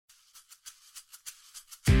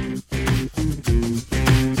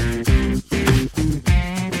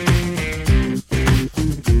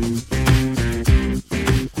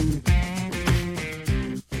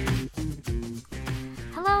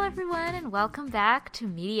welcome back to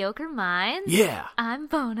Mediocre Minds. Yeah. I'm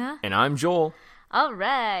Bona. And I'm Joel. All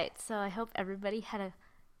right, so I hope everybody had a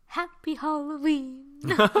happy Halloween.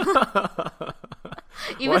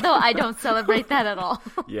 Even though I don't celebrate that at all.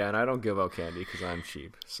 Yeah, and I don't give out candy because I'm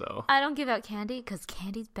cheap, so. I don't give out candy because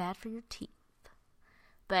candy's bad for your teeth.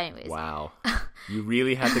 But anyways. Wow. You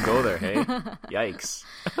really had to go there, hey? Yikes.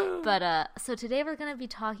 But, so today we're going to be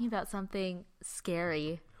talking about something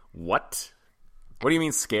scary. What? What do you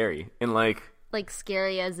mean scary? In like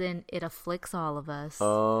scary as in it afflicts all of us.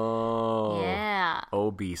 Oh. Yeah.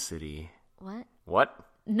 Obesity. What?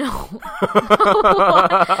 No.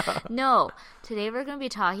 No. Today we're going to be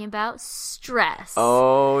talking about stress.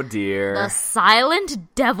 Oh, dear. The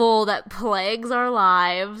silent devil that plagues our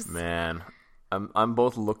lives. Man. I'm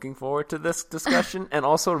both looking forward to this discussion and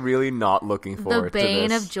also really not looking forward to this. The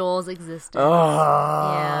bane of Joel's existence.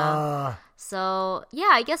 Oh. Yeah. So, yeah,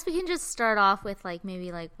 I guess we can just start off with,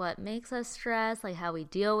 maybe, what makes us stress, how we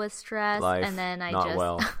deal with stress. Life, and then not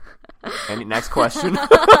well. Any next question?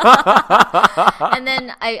 And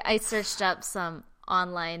then I searched up some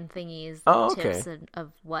online thingies, tips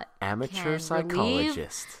of what amateur can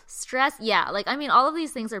psychologist stress. Yeah, all of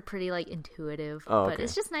these things are pretty intuitive, but okay.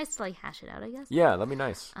 it's just nice to hash it out, I guess. Yeah, that'd be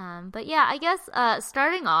nice. But yeah, I guess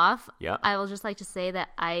starting off, yeah, I will just like to say that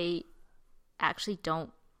I actually don't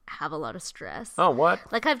have a lot of stress. Oh, what?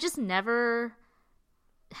 I've just never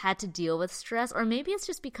had to deal with stress, or maybe it's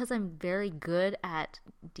just because I'm very good at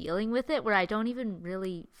dealing with it, where I don't even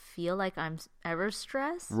really feel like I'm ever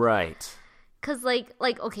stressed. Right. Cause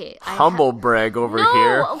okay, humble brag over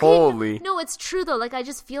here. Okay, Holy. No, it's true though. I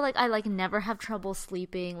just feel like I never have trouble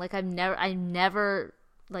sleeping. I never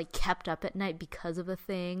kept up at night because of a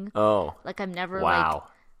thing. Oh. I'm never wow.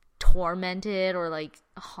 Tormented or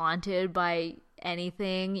haunted by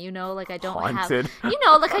anything, I don't haunted. have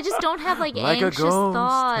I just don't have anxious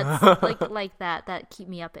thoughts like that keep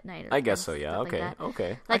me up at night. I guess so, yeah. Okay. Like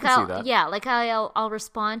okay. I can see that. Yeah, I'll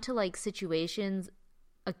respond to situations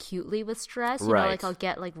acutely with stress. You right. know, I'll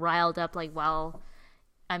get riled up while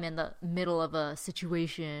I'm in the middle of a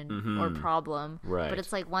situation or problem. Right. But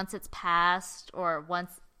it's once it's passed or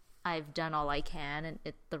once I've done all I can and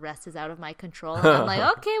the rest is out of my control. And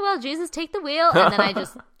I'm okay, well, Jesus, take the wheel. And then I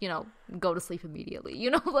just, go to sleep immediately.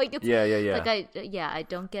 It's Yeah. I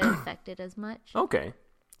don't get affected as much. Okay.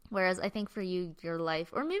 Whereas I think for you, your life,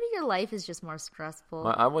 or maybe your life is just more stressful.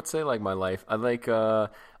 I would say my life. I think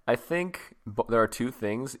there are two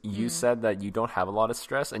things. You said that you don't have a lot of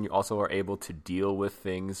stress and you also are able to deal with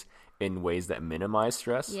things in ways that minimize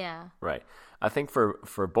stress. Yeah. Right. I think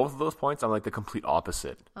for both of those points, I'm the complete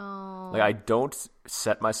opposite. Oh. I don't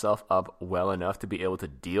set myself up well enough to be able to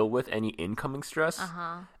deal with any incoming stress.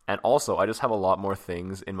 Uh-huh. And also, I just have a lot more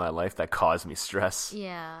things in my life that cause me stress.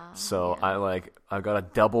 Yeah. So yeah. I got a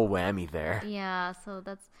double whammy there. Yeah, so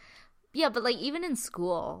that's... Yeah, but even in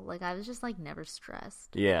school, I was just never stressed.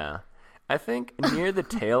 Yeah. I think near the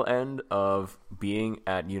tail end of being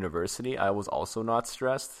at university, I was also not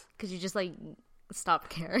stressed. Because you just stopped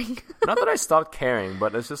caring. Not that I stopped caring,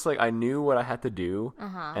 but it's just I knew what I had to do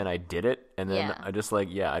and I did it. And then I just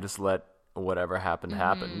I just let whatever happened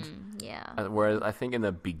happened. Yeah. Whereas I think in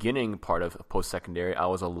the beginning part of post-secondary, I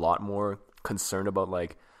was a lot more concerned about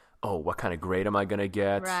what kind of grade am I going to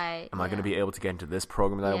get? Right. Am I going to be able to get into this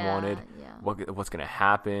program that I wanted? Yeah. What's going to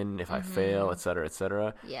happen if I fail, et cetera, et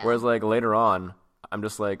cetera. Yeah. Whereas later on, I'm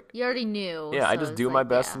just you already knew. Yeah, so I just do my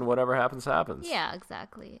best and whatever happens, happens. Yeah,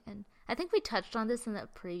 exactly. And I think we touched on this in the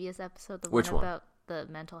previous episode, Which one? About the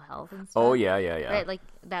mental health and stuff. Oh, yeah. Right,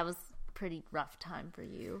 that was a pretty rough time for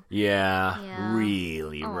you. Yeah.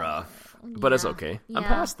 Really rough. But it's okay. I'm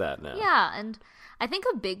past that now. Yeah, and I think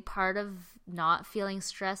a big part of not feeling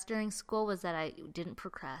stressed during school was that I didn't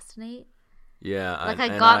procrastinate. Yeah, I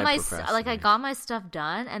got my stuff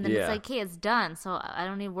done, and then it's hey, it's done, so I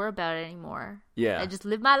don't need to worry about it anymore. Yeah, I just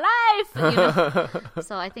live my life.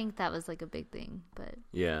 So I think that was a big thing. But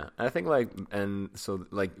yeah, I think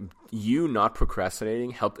you not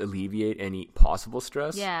procrastinating helped alleviate any possible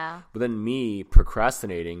stress. Yeah, but then me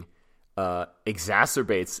procrastinating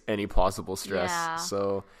exacerbates any possible stress. Yeah.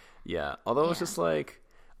 So yeah, although it's just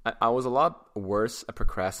I was a lot worse at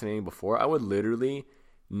procrastinating before. I would literally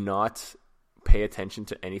not pay attention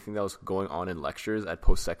to anything that was going on in lectures at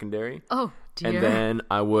post-secondary. Oh, dear. And then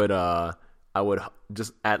I would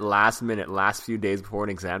just at last few days before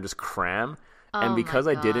an exam just cram. And because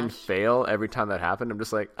I didn't fail every time that happened, I'm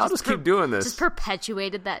just I'll just keep doing this. Just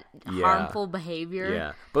perpetuated that harmful behavior.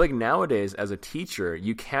 Yeah. But nowadays as a teacher,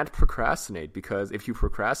 you can't procrastinate because if you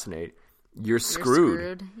procrastinate, you're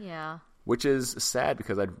screwed. Yeah. which is sad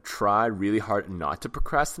because I tried really hard not to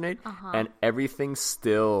procrastinate, and everything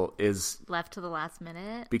still is left to the last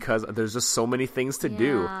minute because there's just so many things to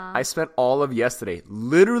do. I spent all of yesterday,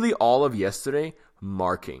 literally all of yesterday,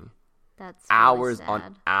 marking. That's hours really on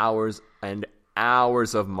sad. hours and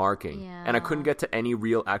hours of marking, and I Yeah. couldn't get to any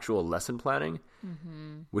real actual lesson planning,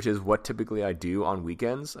 which is what typically I do on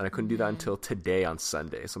weekends, and I couldn't do that until today on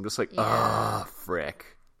Sunday. So I'm just like, ah,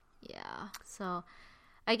 frick. Yeah. So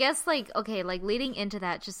I guess okay, leading into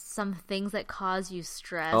that, just some things that cause you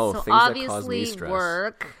stress. Oh, so things that cause me obviously stress.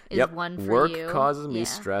 work is Yep, one for work you. causes me Yeah.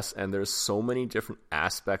 stress, and there's so many different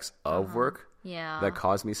aspects of work Yeah. that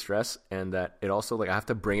cause me stress, and that it also I have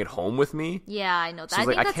to bring it home with me. Yeah, I know that. So I it's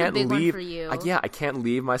think that's can't a big leave. one for you. I can't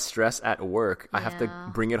leave my stress at work. I have to Yeah.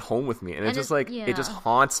 bring it home with me, and it's And just it- it just yeah.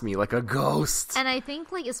 haunts me like a ghost. And I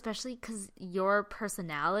think especially because your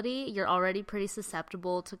personality, you're already pretty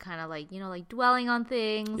susceptible to kind of dwelling on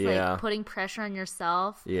things, Yeah. putting pressure on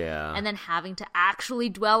yourself. Yeah. And then having to actually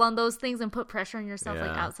dwell on those things and put pressure on yourself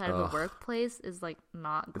Yeah. outside of Ugh. the workplace is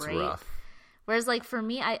not It's great. rough. Whereas for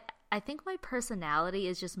me, I think my personality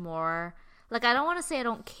is just more I don't want to say I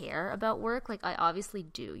don't care about work. I obviously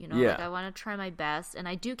do, Yeah. I want to try my best, and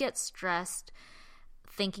I do get stressed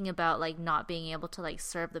thinking about not being able to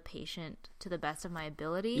serve the patient to the best of my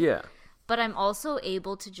ability. Yeah. But I'm also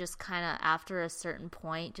able to just kind of after a certain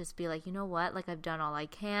point just be you know what? I've done all I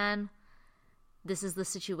can. This is the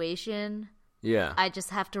situation. Yeah. I just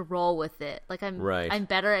have to roll with it. Right. I'm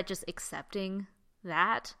better at just accepting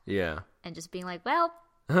that Yeah. and just being well,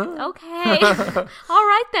 okay. All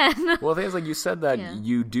right then. Well, the thing is, you said that Yeah.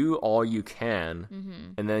 you do all you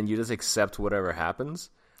can, and then you just accept whatever happens.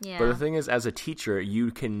 Yeah. But the thing is, as a teacher,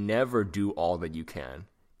 you can never do all that you can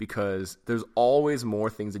because there's always more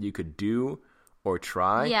things that you could do or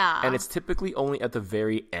try. Yeah. And it's typically only at the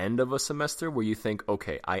very end of a semester where you think,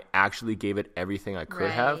 okay, I actually gave it everything I could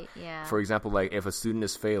have. Right, yeah. For example, if a student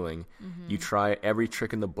is failing, you try every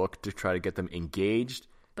trick in the book to try to get them engaged.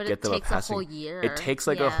 But get it them takes a passing. whole year. It takes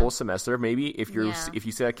a Yeah. whole semester. Maybe if Yeah. you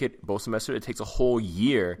see that kid both semester, it takes a whole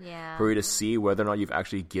year Yeah. for you to see whether or not you've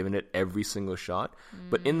actually given it every single shot.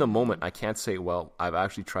 But in the moment, I can't say, well, I've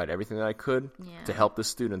actually tried everything that I could Yeah. to help this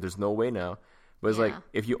student. There's no way now. But it's Yeah.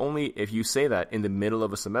 if you say that in the middle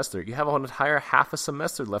of a semester, you have an entire half a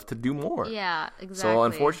semester left to do more. Yeah, exactly. So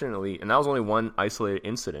unfortunately, and that was only one isolated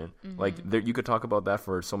incident. You could talk about that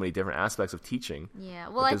for so many different aspects of teaching. Yeah.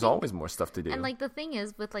 But Well, there's I think, always more stuff to do. and the thing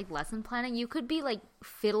is with lesson planning, you could be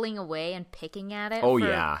fiddling away and picking at it Oh, for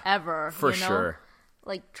yeah. ever. For you know? sure.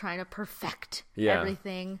 Trying to perfect Yeah.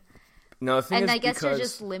 everything. No, the thing And is I guess because, you're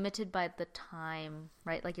just limited by the time,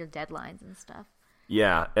 right? Your deadlines and stuff.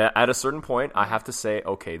 yeah, at a certain point, I have to say,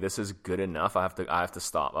 okay, this is good enough. I have to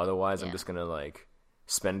stop. Otherwise, I'm Yeah. just gonna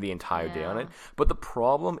spend the entire day on Yeah. it. But the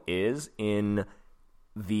problem is in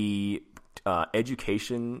the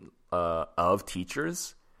education of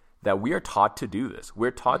teachers that we are taught to do this.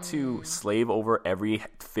 We're taught to slave over every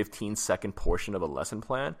 15-second portion of a lesson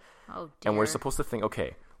plan. Oh, dear. And we're supposed to think,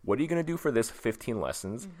 okay, what are you going to do for this 15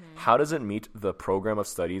 lessons? Mm-hmm. How does it meet the program of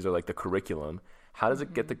studies or the curriculum? How does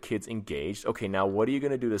it get the kids engaged? Okay, now what are you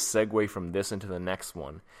going to do to segue from this into the next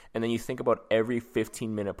one? And then you think about every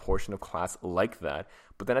 15-minute portion of class like that.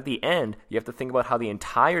 But then at the end, you have to think about how the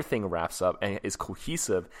entire thing wraps up and is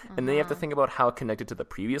cohesive. And then you have to think about how it connected to the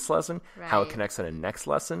previous lesson, how it Right. connects to the next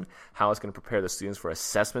lesson, how it's going to prepare the students for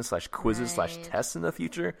assessment/quizzes/tests Right. in the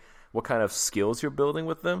future. What kind of skills you're building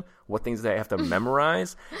with them, what things they have to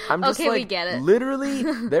memorize. I'm just Okay, we get it. Literally,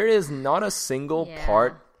 there is not a single Yeah.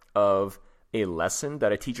 part of a lesson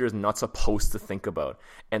that a teacher is not supposed to think about.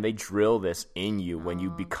 And they drill this in you when you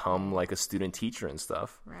become a student teacher and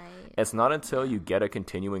stuff. Right. It's not until you get a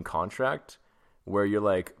continuing contract where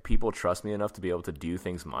you're people trust me enough to be able to do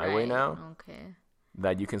things my way Right. now Okay.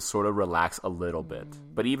 that you can sort of relax a little bit.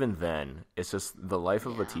 But even then, it's just the life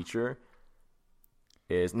of a Yeah. teacher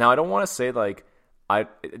is now I don't want to say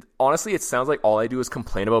honestly it sounds like all I do is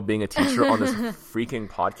complain about being a teacher on this freaking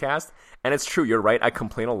podcast, and it's true, you're right, I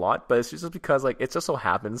complain a lot, but it's just because it just so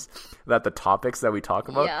happens that the topics that we talk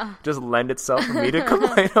about Yeah. just lend itself for me to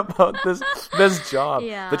complain about this job.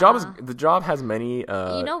 Yeah. The job has many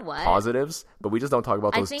You know what? positives, but we just don't talk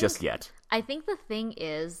about I those think- just yet. I think the thing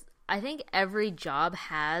is, I think every job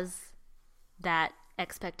has that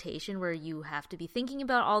expectation where you have to be thinking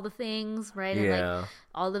about all the things, right? And Yeah.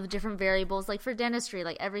 all the different variables. For dentistry,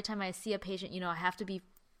 every time I see a patient, I have to be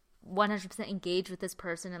 100% engaged with this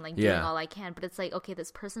person and doing Yeah. all I can. But it's okay,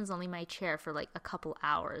 this person's only my chair for a couple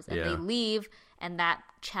hours, and Yeah. they leave, and that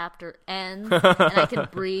chapter ends, and I can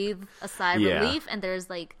breathe a sigh of Yeah. relief, and there's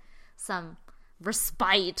some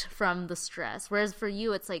respite from the stress. Whereas for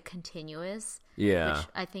you, it's like continuous. Yeah. Which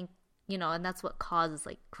I think, and that's what causes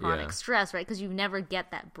like chronic stress, right? Because you never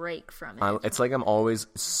get that break from it. It's like I'm always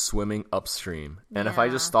swimming upstream. And if I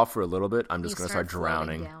just stop for a little bit, I'm just going to start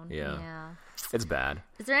drowning. Yeah. It's bad.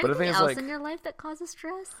 Is there anything else in your life that causes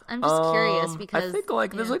stress? I'm just curious because I think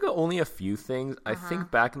there's like only a few things. I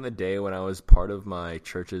think back in the day when I was part of my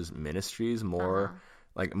church's ministries, more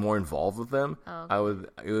involved with them,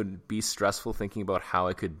 it would be stressful thinking about how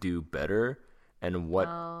I could do better and what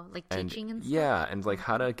teaching and stuff. Yeah, and like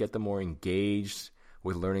how to get them more engaged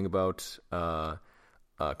with learning about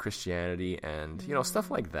Christianity and stuff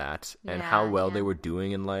like that, and how well they were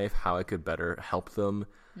doing in life, how I could better help them.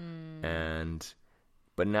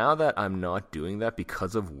 But now that I'm not doing that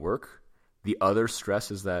because of work, the other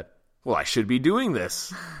stress is that, well, I should be doing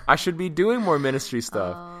this. I should be doing more ministry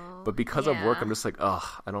stuff. But because of work, I'm just like,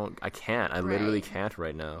 I can't. I literally can't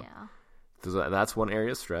right now. Yeah. That's one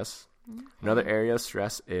area of stress. Okay. Another area of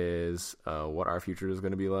stress is what our future is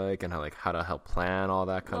going to be like, and how to help plan all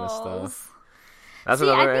that kind of stuff. That's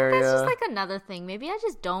another area. I think that's just like another thing. Maybe I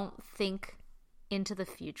just don't think into the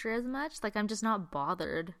future as much. Like I'm just not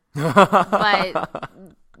bothered by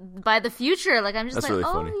the future. Like I'm just That's like,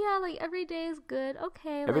 really funny. like every day is good.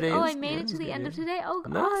 Okay. Every day I made it to the end of today. Oh,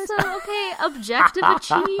 nice. awesome. Okay. Objective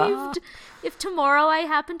achieved. If tomorrow I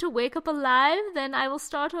happen to wake up alive, then I will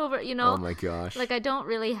start over, Oh my gosh. Like I don't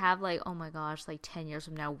really have like, oh my gosh, like 10 years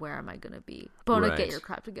from now, where am I going to be? Bona, get your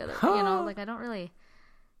crap together. Like I don't really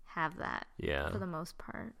have that for the most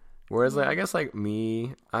part. Whereas I guess like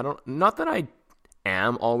me, not that I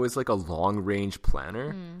am always like a long range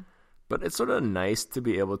planner, but it's sort of nice to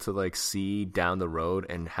be able to like see down the road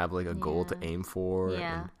and have like a goal to aim for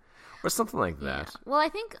or something like that. Well, I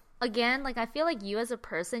think again, like I feel like you as a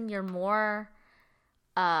person, you're more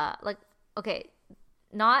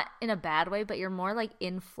not in a bad way, but you're more like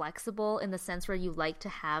inflexible in the sense where you like to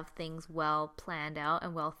have things well planned out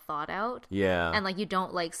and well thought out. Yeah. And like you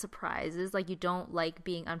don't like surprises, like you don't like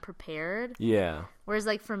being unprepared. Yeah. Whereas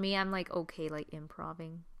like for me, I'm like okay, like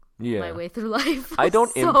improving my way through life. I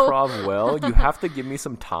don't improv well. You have to give me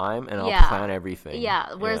some time and I'll plan everything.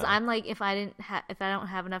 Yeah. Whereas I'm like, if I don't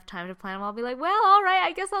have enough time to plan them, I'll be like, well, all right,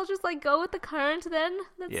 I guess I'll just like go with the current then.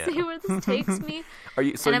 Let's see where this takes me.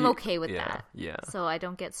 And I'm okay with that. Yeah. So I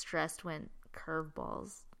don't get stressed when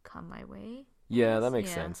curveballs come my way. Yeah, that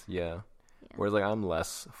makes sense. Yeah. Whereas like I'm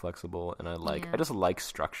less flexible and I just like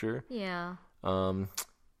structure. Yeah.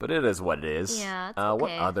 But it is what it is. Yeah, it's okay.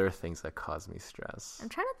 What other things that cause me stress? I'm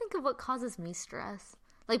trying to think of what causes me stress.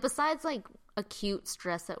 Like, besides, like, acute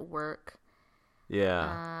stress at work.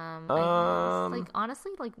 Yeah. I guess, like,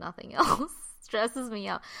 honestly, like, nothing else stresses me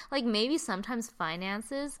out. Like, maybe sometimes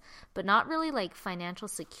finances, but not really, like, financial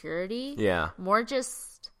security. Yeah. More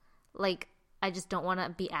just, like, I just don't want to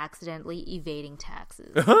be accidentally evading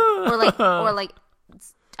taxes. or, like,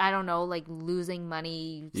 I don't know, like, losing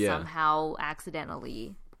money somehow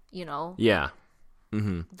accidentally. Yeah.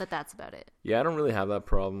 Mm-hmm. But that's about it. Yeah, I don't really have that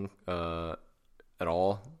problem at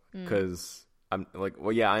all because I'm like,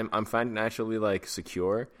 I'm financially like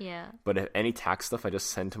secure. Yeah. But if any tax stuff, I just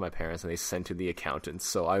send to my parents and they send to the accountants.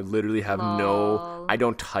 So I literally have I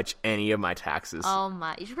don't touch any of my taxes. Oh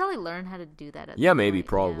my! You should probably learn how to do that. Maybe,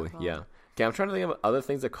 probably, yeah. Okay, I'm trying to think of other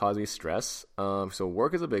things that cause me stress. So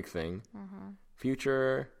work is a big thing.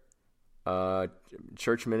 Future.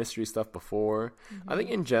 Church ministry stuff before. I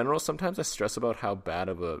think in general, sometimes I stress about how bad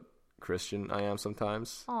of a Christian I am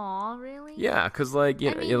sometimes. Aw, really? Yeah, because like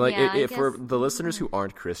for the listeners who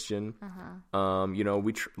aren't Christian,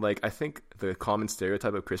 I think the common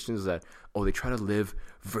stereotype of Christians is that they try to live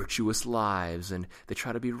virtuous lives and they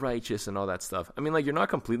try to be righteous and all that stuff. I mean, like you're not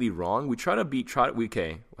completely wrong. We try to be how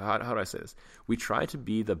do I say this? We try to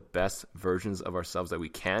be the best versions of ourselves that we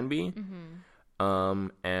can be.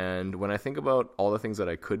 And when I think about all the things that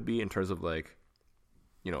I could be in terms of like,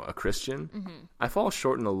 a Christian, I fall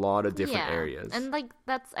short in a lot of different areas. And like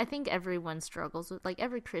I think everyone struggles with, like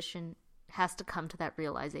every Christian has to come to that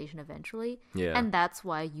realization eventually. Yeah. And that's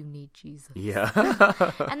why you need Jesus. Yeah.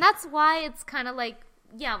 And that's why it's kind of like,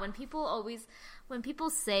 when people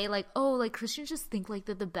say like, oh, like Christians just think like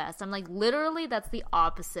they're the best. I'm like, literally that's the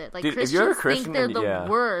opposite. Like, dude, Christians think they're the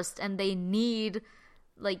worst and they need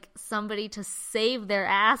like somebody to save their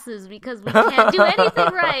asses because we can't do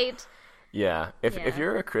anything right. Yeah. If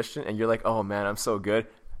you're a Christian and you're like, oh man, I'm so good.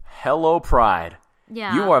 Hello, pride.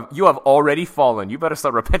 Yeah. You have already fallen. You better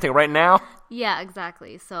start repenting right now. Yeah,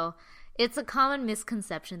 exactly. So it's a common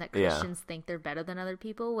misconception that Christians think they're better than other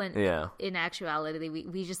people when in actuality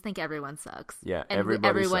we just think everyone sucks. Yeah. And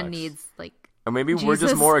everyone needs like Or maybe we're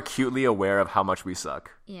just more acutely aware of how much we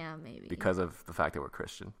suck. Yeah, maybe. Because of the fact that we're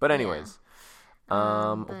Christian. But anyways,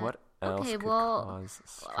 what else okay, could well, cause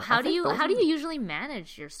stress? how do you usually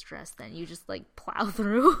manage your stress then? You just like plow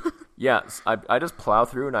through? Yeah, I just plow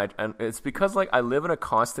through, and it's because like I live in a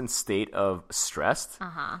constant state of stress.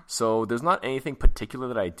 So there's not anything particular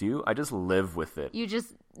that I do. I just live with it. You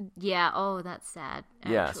just that's sad.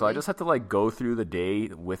 Actually. Yeah, so I just have to like go through the day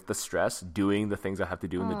with the stress, doing the things I have to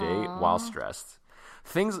do in the day while stressed.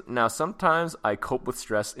 Now sometimes I cope with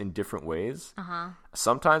stress in different ways.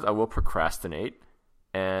 Sometimes I will procrastinate.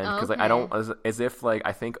 And because like I don't, as if like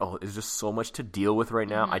I think, there's just so much to deal with right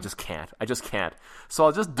now. I just can't. So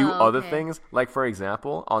I'll just do other things. Like for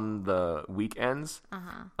example, on the weekends,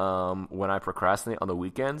 when I procrastinate on the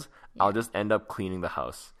weekends, I'll just end up cleaning the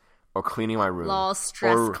house or cleaning my room.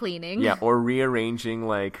 Cleaning. Yeah, or rearranging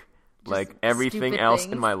like everything else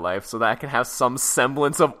in my life so that I can have some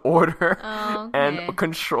semblance of order and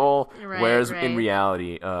control. Whereas in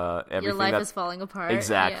reality, everything your life is falling apart.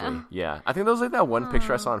 Exactly. Yeah. I think there was like that one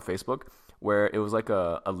picture I saw on Facebook where it was like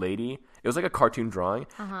a lady. It was like a cartoon drawing,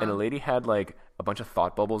 and a lady had like a bunch of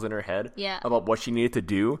thought bubbles in her head about what she needed to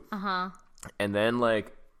do. And then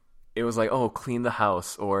like it was like, clean the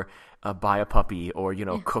house or buy a puppy or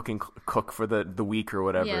cook for the week or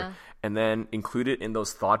whatever. Yeah. And then included in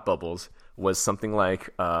those thought bubbles was something like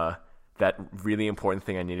that really important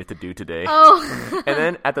thing I needed to do today. And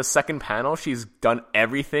then at the second panel, she's done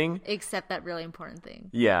everything except that really important thing.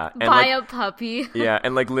 Yeah, and buy a puppy. Yeah,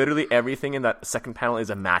 and like literally everything in that second panel is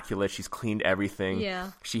immaculate. She's cleaned everything. Yeah,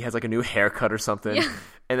 she has like a new haircut or something. Yeah.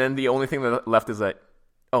 And then the only thing that left is that.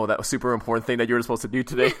 That was super important thing that you were supposed to do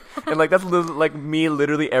today. And like that's like me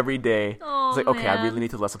literally every day. It's like, okay, I really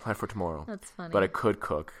need to lesson plan for tomorrow. That's funny. But I could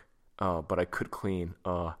cook. But I could clean.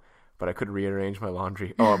 But I could rearrange my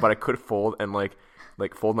laundry. But I could fold and like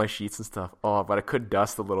fold my sheets and stuff. But I could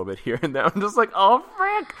dust a little bit here and there. I'm just like,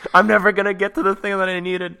 frick. I'm never going to get to the thing that I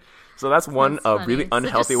needed. So that's one really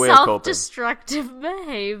unhealthy way of coping. Self-destructive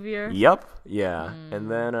behavior. Yep. Yeah. And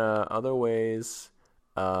then other ways...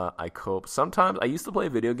 I cope. Sometimes I used to play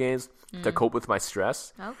video games to cope with my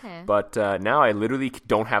stress. Okay. But now I literally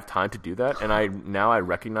don't have time to do that, and I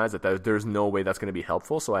recognize that there's no way that's going to be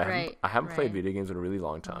helpful. So I haven't played video games in a really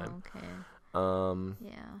long time.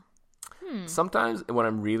 Yeah. Sometimes when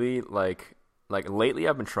I'm really like lately,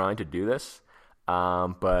 I've been trying to do this.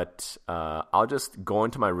 But I'll just go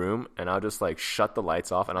into my room and I'll just like shut the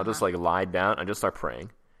lights off and I'll just like lie down and just start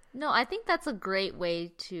praying. No, I think that's a great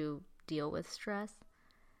way to deal with stress.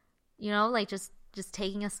 Like just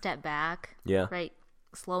taking a step back. Yeah. Right.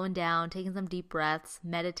 Slowing down, taking some deep breaths,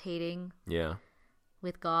 meditating. Yeah.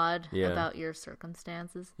 With God about your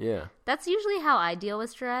circumstances. Yeah. That's usually how I deal with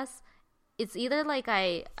stress. It's either like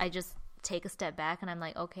I just take a step back and I'm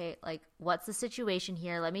like, okay, like what's the situation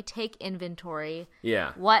here? Let me take inventory.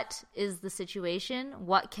 Yeah. What is the situation?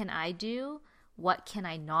 What can I do? What can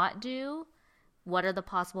I not do? What are the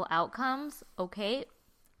possible outcomes? Okay.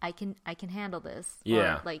 I can handle this.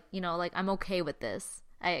 Yeah. Or like I'm okay with this.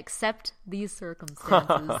 I accept these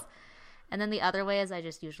circumstances. And then the other way is I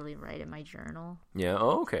just usually write in my journal. Yeah.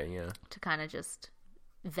 Oh, okay. Yeah. To kind of just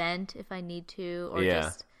vent if I need to, or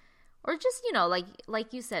just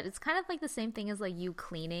like you said, it's kind of like the same thing as like you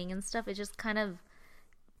cleaning and stuff. It just kind of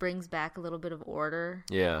brings back a little bit of order.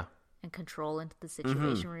 Yeah. And control into the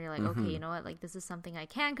situation where you're like, okay, you know what? Like this is something I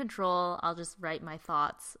can control. I'll just write my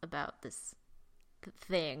thoughts about this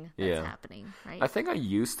thing that's happening, right? I think I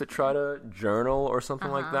used to try to journal or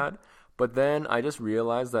something like that, but then I just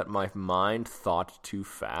realized that my mind thought too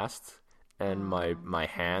fast and my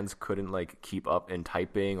hands couldn't like keep up in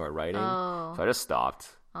typing or writing, so I just stopped.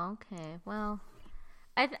 Okay, well,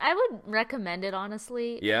 I would recommend it,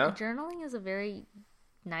 honestly. Yeah, journaling is a very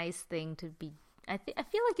nice thing to be. I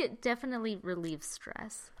feel like it definitely relieves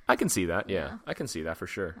stress. I can see that. Yeah. I can see that for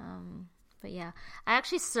sure. But yeah, I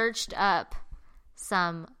actually searched up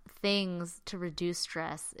some things to reduce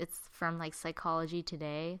stress. It's from like Psychology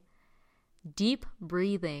Today. Deep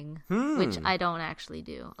breathing, which I don't actually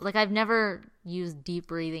do. Like I've never used deep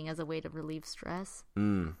breathing as a way to relieve stress.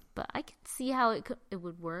 But I can see how it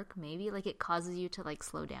would work. Maybe like it causes you to like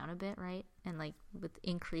slow down a bit, right? And like with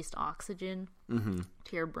increased oxygen to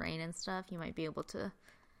your brain and stuff, you might be able to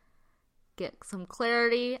get some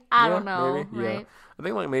clarity. I don't know, maybe, right? Yeah. I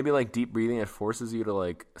think like maybe like deep breathing, it forces you to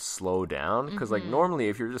like slow down, because like normally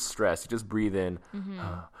if you're just stressed, you just breathe in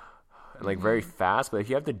like very fast, but if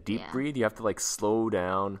you have to deep breathe, you have to like slow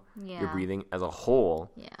down your breathing as a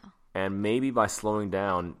whole. Yeah. And maybe by slowing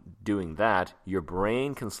down, doing that, your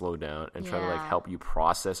brain can slow down and try to like help you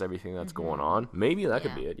process everything that's going on. Maybe that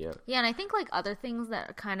could be it. Yeah. Yeah, and I think like other things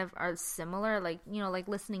that kind of are similar, like, you know, like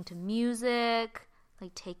listening to music,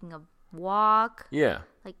 like taking a walk. Yeah.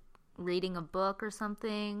 Like reading a book or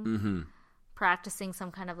something. Practicing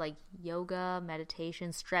some kind of like yoga,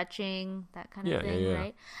 meditation, stretching, that kind of thing,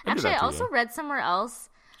 right? Actually, I also read somewhere else,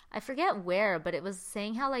 I forget where, but it was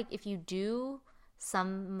saying how like if you do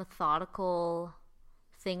some methodical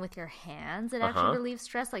thing with your hands, it actually relieves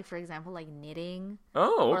stress. Like, for example, like knitting.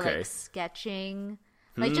 Oh, okay. Or like sketching.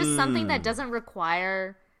 Like just something that doesn't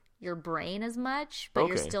require your brain as much, but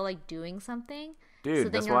you're still like doing something. Dude, so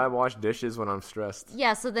that's why I wash dishes when I'm stressed.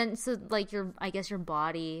 Yeah, so like I guess your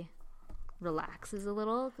body relaxes a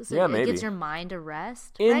little. So it gives your mind a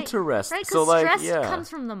rest. Into rest. Right? Because stress comes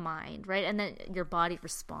from the mind, right? And then your body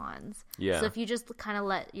responds. Yeah. So if you just kind of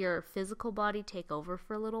let your physical body take over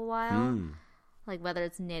for a little while, like whether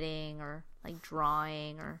it's knitting or like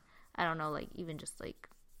drawing or I don't know, like even just like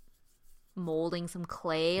molding some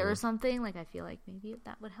clay or something, like I feel like maybe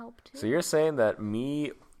that would help too. So you're saying that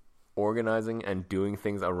me organizing and doing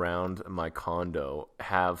things around my condo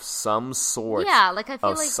have some sort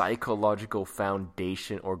of psychological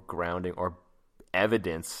foundation or grounding or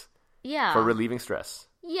evidence for relieving stress.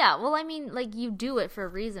 Yeah, well, I mean, like you do it for a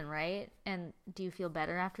reason, right? And do you feel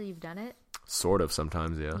better after you've done it? Sort of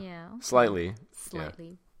sometimes, yeah. Yeah. Slightly.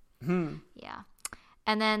 Yeah.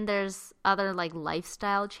 And then there's other like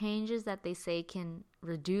lifestyle changes that they say can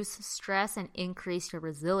reduce stress and increase your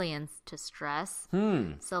resilience to stress.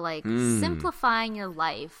 So like simplifying your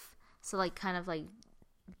life. So like kind of like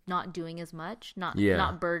not doing as much,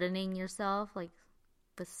 not burdening yourself like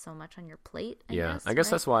with so much on your plate. I guess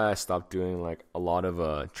that's why I stopped doing like a lot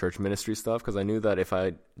of church ministry stuff, because I knew that if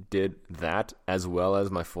I did that as well as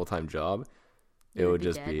my full-time job,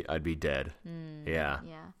 I'd be dead. Yeah.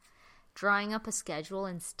 Drawing up a schedule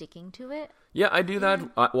and sticking to it. Yeah, I do that.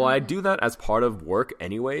 I do that as part of work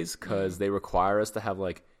anyways, because they require us to have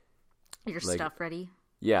like your stuff ready.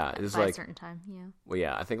 Yeah, it's by like a certain time. Yeah. Well,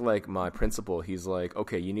 yeah, I think like my principal, he's like,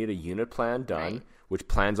 okay, you need a unit plan done, which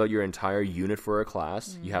plans out your entire unit for a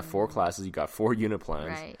class. You have 4 classes, you got 4 unit plans.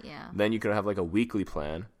 Right. Yeah. Then you can have like a weekly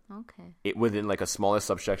plan. Okay. Within like a smaller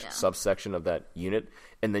subsection of that unit,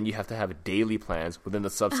 and then you have to have daily plans within the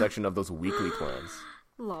subsection of those weekly plans.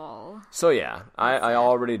 Lol. So yeah, I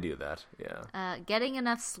already do that. Yeah. Getting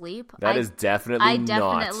enough sleep. That is definitely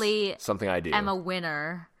not something I do. I'm a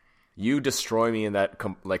winner. You destroy me in that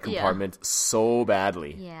compartment so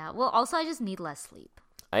badly. Yeah. Well, also I just need less sleep.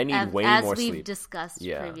 I need way more sleep. As we've discussed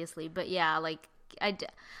previously. But yeah, like I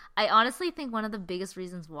honestly think one of the biggest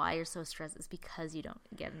reasons why you're so stressed is because you don't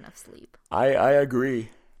get enough sleep. I agree.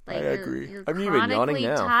 Like I agree. I'm even yawning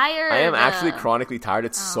now. Tired. I am actually chronically tired.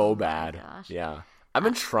 It's so bad. Gosh. Yeah. I've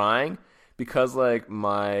been trying because like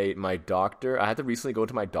my doctor, I had to recently go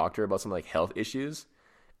to my doctor about some like health issues,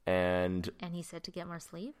 and he said to get more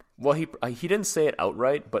sleep. Well, he didn't say it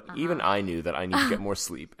outright, but even I knew that I need to get more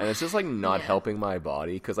sleep, and it's just like not helping my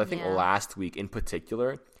body, because I think last week in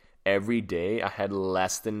particular, every day I had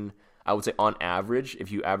less than, I would say on average, if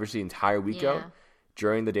you average the entire week out,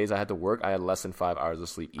 during the days I had to work, I had less than 5 hours of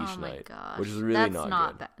sleep each night, which is really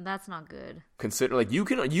not good. That's not good. Consider like you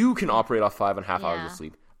can operate off 5.5 hours of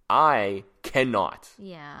sleep. I cannot.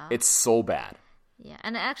 Yeah. It's so bad. Yeah,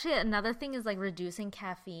 and actually another thing is like reducing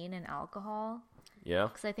caffeine and alcohol. Yeah.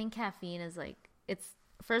 Because I think caffeine is like, it's,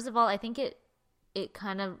 first of all, I think it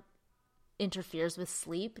kind of interferes with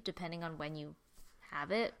sleep depending on when you have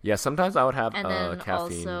it. Yeah, sometimes I would have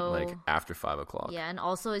caffeine also, like after 5 o'clock. Yeah, and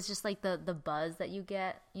also it's just like the buzz that you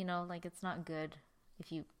get, you know, like it's not good if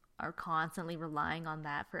you are constantly relying on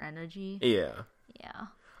that for energy. Yeah. Yeah.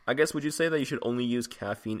 I guess, would you say that you should only use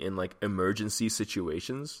caffeine in like emergency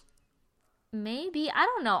situations? Maybe. I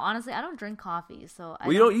don't know. Honestly, I don't drink coffee, so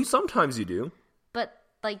sometimes you do. But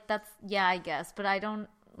like that's, yeah, I guess, but I don't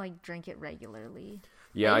like drink it regularly.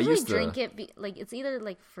 Yeah, I usually drink it like it's either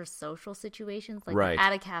like for social situations, like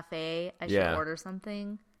at a cafe, I should order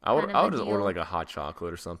something. I would just order like a hot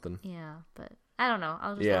chocolate or something. Yeah, but I don't know.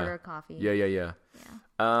 I'll just order a coffee. Yeah.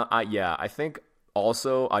 I think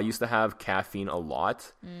also I used to have caffeine a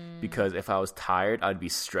lot because if I was tired, I'd be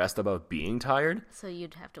stressed about being tired. So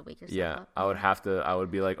you'd have to wake yourself up. I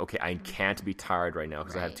would be like, okay, I can't be tired right now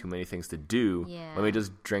because I have too many things to do. Yeah. Let me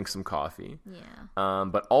just drink some coffee. Yeah.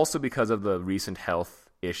 But also because of the recent health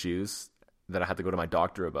issues that I had to go to my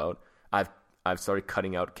doctor about, I've started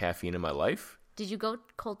cutting out caffeine in my life. Did you go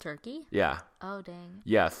cold turkey? Yeah. Oh, dang.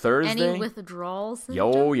 Yeah, Thursday. Any withdrawals?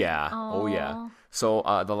 Oh, yeah. Oh, yeah. So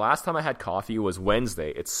the last time I had coffee was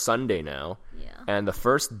Wednesday. It's Sunday now. Yeah. And the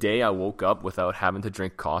first day I woke up without having to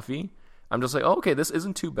drink coffee, I'm just like, oh, okay, this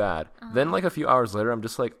isn't too bad. Then like a few hours later, I'm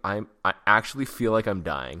just like, I actually feel like I'm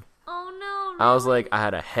dying. Oh no. Really? I was like, I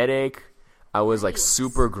had a headache. I was like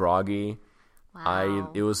super groggy.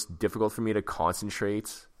 Wow. It was difficult for me to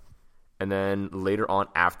concentrate. And then later on,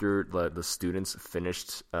 after the students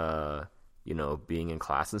finished, being in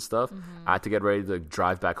class and stuff, I had to get ready to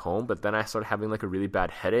drive back home. But then I started having like a really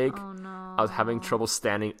bad headache. Oh no. I was having trouble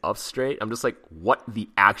standing up straight. I'm just like, what the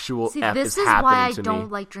actual F is happening to me? This is why I don't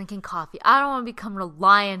like drinking coffee. I don't want to become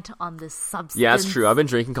reliant on this substance. Yeah, it's true. I've been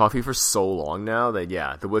drinking coffee for so long now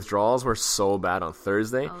that, the withdrawals were so bad on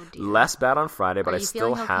Thursday. Oh, dear. Less bad on Friday, but I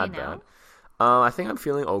still okay had now? that. I think I'm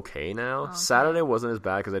feeling okay now. Okay. Saturday wasn't as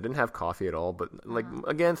bad because I didn't have coffee at all. But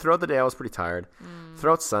again, throughout the day I was pretty tired.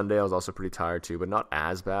 Throughout Sunday I was also pretty tired too, but not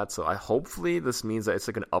as bad. So hopefully this means that it's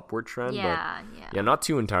like an upward trend. Yeah. Not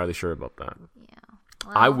too entirely sure about that. Yeah.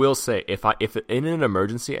 Well, I will say if in an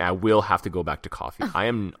emergency I will have to go back to coffee. I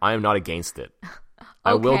am not against it. Okay.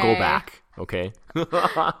 I will go back. Okay.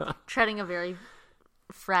 Treading a very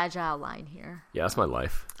fragile line here. Yeah, that's my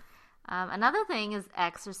life. Another thing is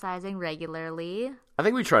exercising regularly. I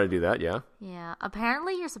think we try to do that, yeah. Yeah.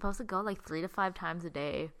 Apparently, you're supposed to go like 3 to 5 times a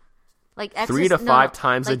day. Like 3 to 5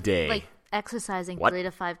 times a day. Like exercising what? 3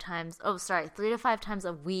 to 5 times. Oh, sorry, 3 to 5 times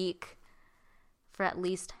a week for at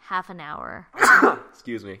least half an hour.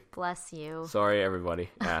 Excuse me. Bless you. Sorry, everybody.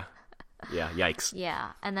 Yeah. Yeah. Yikes. Yeah,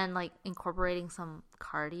 and then like incorporating some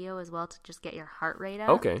cardio as well to just get your heart rate up.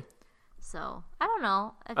 Okay. So, I don't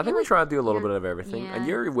know. I think we try to do a little bit of everything. Yeah. And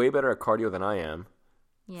you're way better at cardio than I am.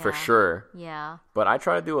 Yeah. For sure. Yeah. But I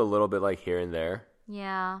try to do a little bit like here and there.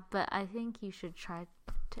 Yeah, but I think you should try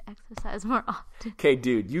to exercise more often. Okay,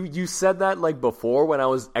 dude, you said that like before when I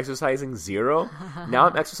was exercising 0. Now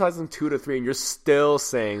I'm exercising 2 to 3 and you're still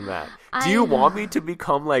saying that. Do you want me to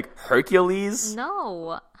become like Hercules?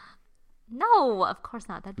 No, of course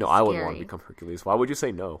not. That'd be scary. I wouldn't want to become Hercules. Why would you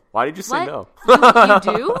say no? Why did you say no? You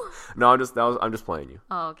do? No, I'm just playing you.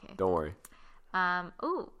 Oh, okay. Don't worry.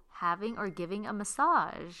 Having or giving a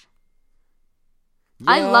massage. Yeah.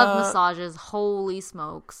 I love massages. Holy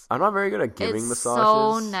smokes. I'm not very good at giving massages. It's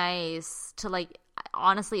so nice to like.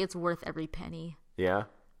 Honestly, it's worth every penny. Yeah.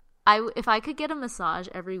 If I could get a massage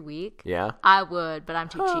every week, yeah, I would, but I'm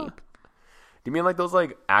too cheap. Do you mean like those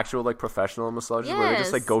like actual like professional massages where they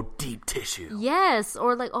just like go deep tissue? Yes,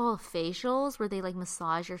 or like facials where they like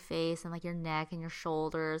massage your face and like your neck and your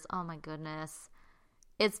shoulders. Oh my goodness.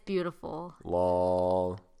 It's beautiful.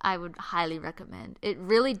 Lol. I would highly recommend. It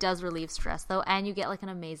really does relieve stress though, and you get like an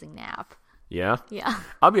amazing nap. Yeah? Yeah.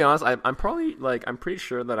 I'll be honest, I'm probably like I'm pretty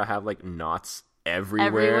sure that I have like knots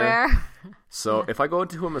everywhere. So if I go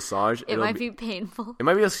into a massage, it might be painful. It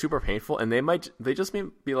might be super painful, and they just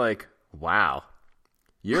be like, wow,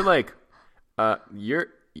 you're like you're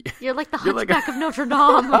like the Hunchback of Notre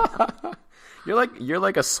Dame. you're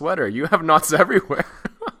like a sweater. You have knots everywhere.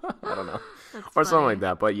 I don't know. That's or funny. something like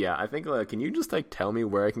that. But yeah, I think can you just like tell me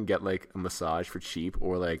where I can get like a massage for cheap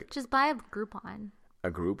or like just buy a Groupon. A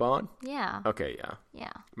Groupon? Yeah. Okay, yeah.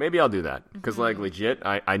 Yeah. Maybe I'll do that because like legit,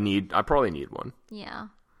 I probably need one. Yeah.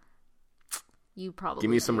 You probably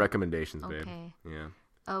give me some recommendations, babe. Okay. Yeah.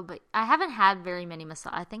 Oh, but I haven't had very many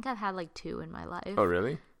massages. I think I've had like 2 in my life. Oh,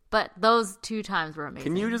 really? But those 2 times were amazing.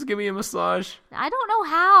 Can you just give me a massage? I don't know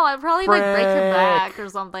how. I'd probably like break your back or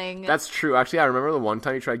something. That's true. Actually, I remember the one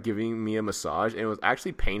time you tried giving me a massage and it was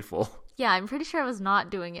actually painful. Yeah, I'm pretty sure I was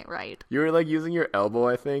not doing it right. You were like using your elbow,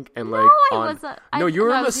 I think, and no, like I wasn't. No, you were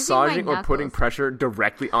massaging or putting pressure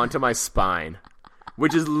directly onto my spine,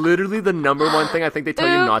 which is literally the number one thing I think they tell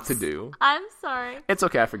you not to do. I'm sorry. It's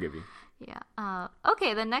okay, I forgive you. Yeah.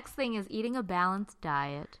 Okay, the next thing is eating a balanced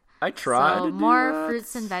diet. I tried to do more that.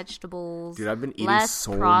 Fruits and vegetables. Dude, I've been eating less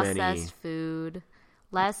so processed food,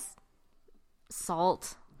 less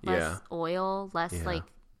salt, less oil, less like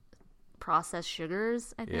processed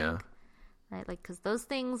sugars, I think. Yeah. Right? Like, because those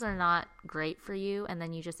things are not great for you, and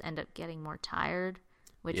then you just end up getting more tired,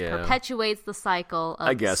 which perpetuates the cycle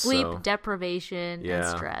of sleep deprivation and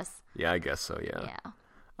stress. Yeah, I guess so, yeah. Yeah.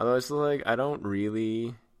 Although it's like, I don't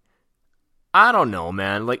know,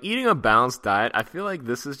 man. Like, eating a balanced diet, I feel like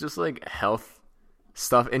this is just, like, health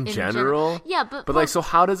stuff in general. Yeah, but like, so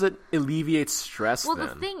how does it alleviate stress then? Well,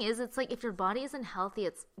 the thing is, it's like, if your body isn't healthy,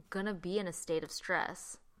 it's gonna be in a state of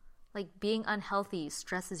stress. Like, being unhealthy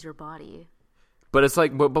stresses your body. But it's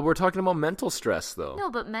like, but we're talking about mental stress, though. No,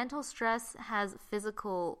 but mental stress has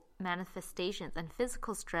physical manifestations, and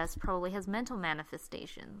physical stress probably has mental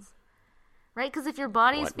manifestations. Right? Because if your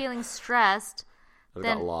body is feeling stressed, I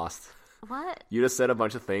got lost. What? You just said a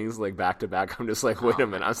bunch of things like back to back. I'm just like, wait a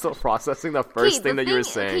minute. I'm still processing the first thing that you were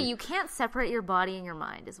saying. Okay, you can't separate your body and your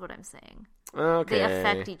mind, is what I'm saying. Okay. They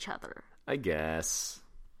affect each other. I guess.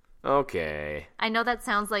 Okay. I know that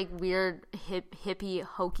sounds like weird, hippie,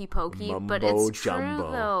 hokey pokey, Mumbo but it's jumbo.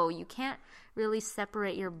 true though. You can't really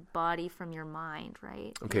separate your body from your mind,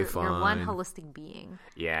 right? Okay, fine. You're one holistic being.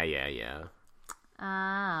 Yeah.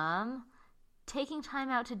 Taking time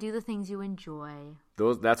out to do the things you enjoy.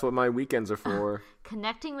 That's what my weekends are for.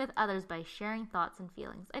 Connecting with others by sharing thoughts and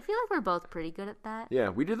feelings. I feel like we're both pretty good at that. Yeah,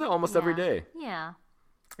 we do that almost every day. Yeah.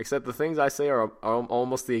 Except the things I say are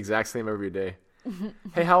almost the exact same every day.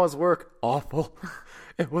 Hey, how was work? Awful.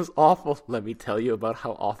 It was awful. Let me tell you about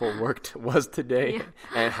how awful work was today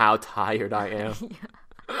and how tired I am.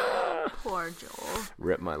 Poor Joel.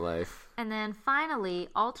 Rip my life. And then finally,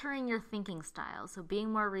 altering your thinking style. So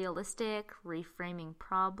being more realistic, reframing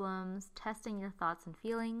problems, testing your thoughts and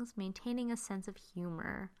feelings, maintaining a sense of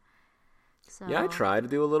humor. So, yeah, I try to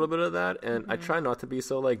do a little bit of that, and I try not to be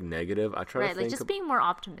so like negative. I try to think just being more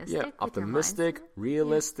optimistic. Yeah, optimistic,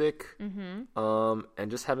 realistic, and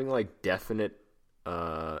just having like definite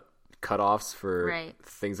cutoffs for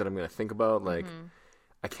things that I'm going to think about. Like,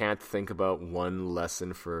 I can't think about one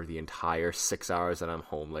lesson for the entire 6 hours that I'm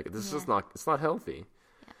home. Like, this is not. It's not healthy.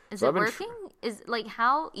 Yeah. Is it working? Is like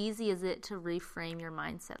how easy is it to reframe your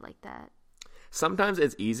mindset like that? Sometimes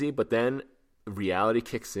it's easy, but then reality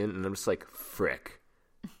kicks in and I'm just like, frick,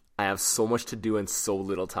 I have so much to do in so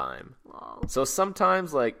little time. Whoa. So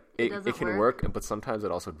sometimes like it can work, but sometimes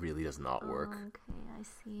it also really does not work. Okay, I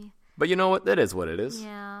see. But you know what? That is what it is.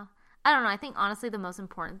 Yeah. I don't know. I think honestly the most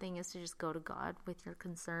important thing is to just go to God with your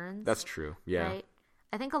concerns. That's true. Yeah. Right?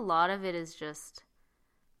 I think a lot of it is just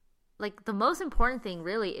like the most important thing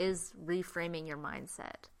really is reframing your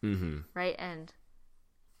mindset. Mm-hmm. Right? And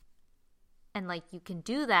like you can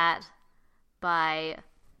do that by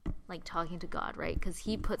like talking to God, right? Because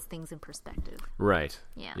he puts things in perspective. Right.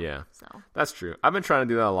 Yeah. So that's true. I've been trying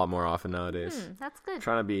to do that a lot more often nowadays. That's good.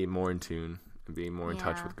 Trying to be more in tune and being more in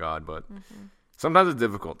touch with God, but sometimes it's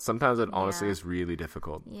difficult. Sometimes it honestly is really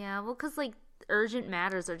difficult. Yeah, well, because like urgent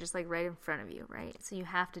matters are just like right in front of you, right? So you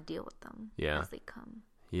have to deal with them as they come.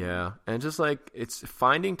 Yeah, and just like it's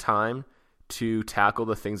finding time to tackle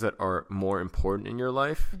the things that are more important in your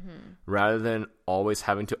life rather than always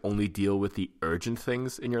having to only deal with the urgent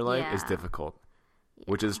things in your life is difficult.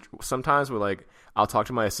 Which is sometimes we're like, I'll talk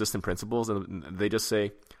to my assistant principals and they just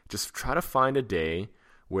say, just try to find a day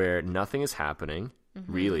where nothing is happening,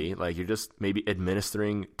 really. Like you're just maybe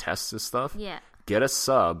administering tests and stuff. Yeah. Get a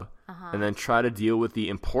sub and then try to deal with the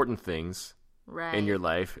important things in your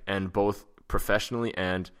life and both professionally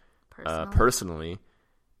and personally.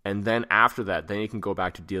 And then after that, then you can go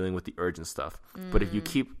back to dealing with the urgent stuff. But if you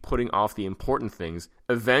keep putting off the important things,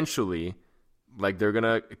 eventually, like they're going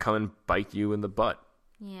to come and bite you in the butt.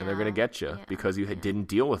 Yeah. And they're going to get you because you didn't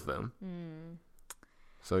deal with them.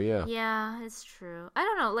 So, yeah. Yeah, it's true. I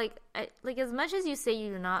don't know. Like as much as you say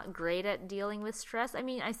you're not great at dealing with stress, I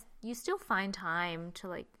mean, you still find time to,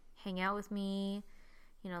 like, hang out with me,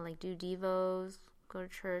 you know, like do devos, go to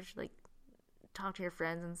church, like talk to your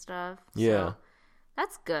friends and stuff. Yeah. So,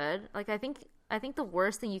 that's good. Like I think the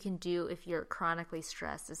worst thing you can do if you're chronically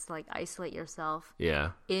stressed is to like isolate yourself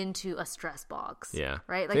into a stress box. Yeah.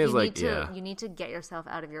 Right? Like you need to get yourself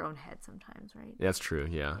out of your own head sometimes, right? That's true,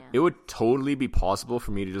 yeah. It would totally be possible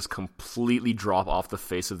for me to just completely drop off the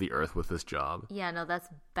face of the earth with this job. Yeah, no, that's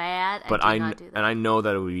bad. But I know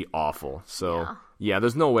that it would be awful. So yeah,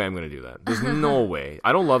 there's no way I'm going to do that. There's no way.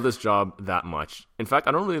 I don't love this job that much. In fact,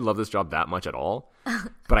 I don't really love this job that much at all.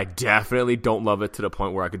 But I definitely don't love it to the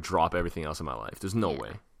point where I could drop everything else in my life. There's no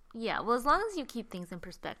way. Yeah, well, as long as you keep things in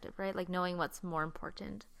perspective, right? Like knowing what's more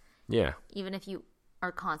important. Yeah. Even if you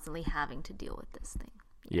are constantly having to deal with this thing.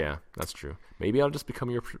 Yeah, that's true. Maybe I'll just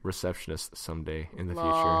become your receptionist someday in the future.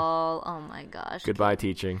 Oh my gosh. Goodbye,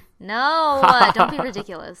 teaching. No, don't be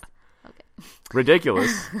ridiculous. Okay.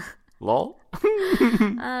 Ridiculous. Lol.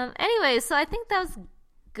 Anyway, so I think that was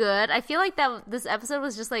good. I feel like this episode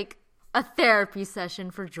was just like a therapy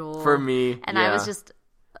session for Joel. For me. And I was just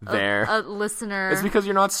a listener. It's because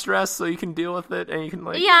you're not stressed, so you can deal with it and you can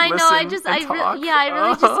like I know. I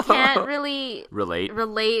really just can't really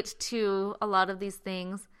relate to a lot of these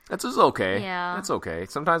things. That's just okay. Yeah. That's okay.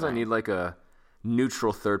 Sometimes I need like a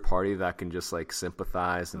neutral third party that can just like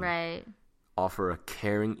sympathize and offer a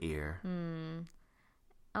caring ear.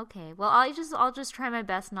 Okay. Well, I'll just try my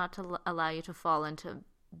best not to allow you to fall into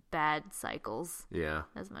bad cycles. Yeah.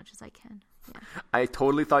 As much as I can. Yeah. I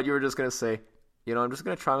totally thought you were just gonna say, you know, I'm just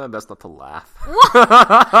gonna try my best not to laugh.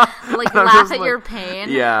 Like laugh at your pain.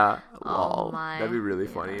 Yeah. Lol. That'd be really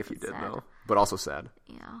funny if you did though, but also sad.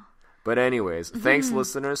 Yeah. But anyways, thanks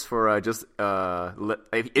listeners for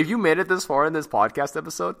if you made it this far in this podcast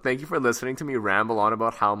episode, thank you for listening to me ramble on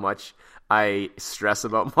about how much I stress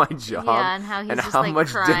about my job and how much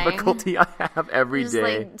crying. Difficulty I have every He's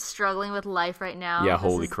day. Like struggling with life right now. Yeah,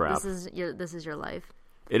 holy crap. This is your life.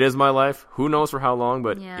 It is my life. Who knows for how long,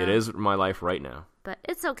 but it is my life right now. But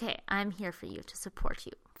it's okay. I'm here for you to support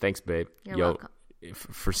you. Thanks, babe. You're welcome.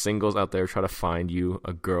 For singles out there, try to find you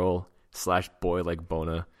a girl/boy like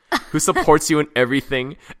Bona who supports you in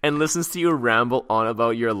everything and listens to you ramble on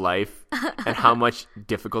about your life and how much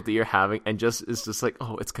difficulty you're having and just is just like,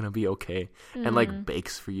 oh, it's gonna be okay, and like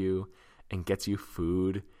bakes for you and gets you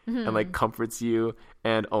food and like comforts you,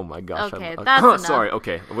 and oh my gosh, okay, that's enough. Sorry,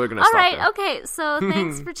 okay, we're gonna stop there. Okay, so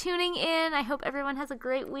thanks for tuning in. I hope everyone has a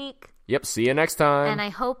great week. Yep, see you next time. And I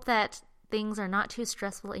hope that things are not too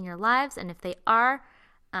stressful in your lives, and if they are,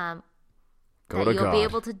 you'll be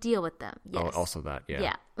able to deal with them. Yes. Oh, also that, yeah.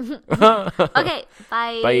 Yeah. Okay,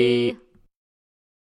 bye. Bye.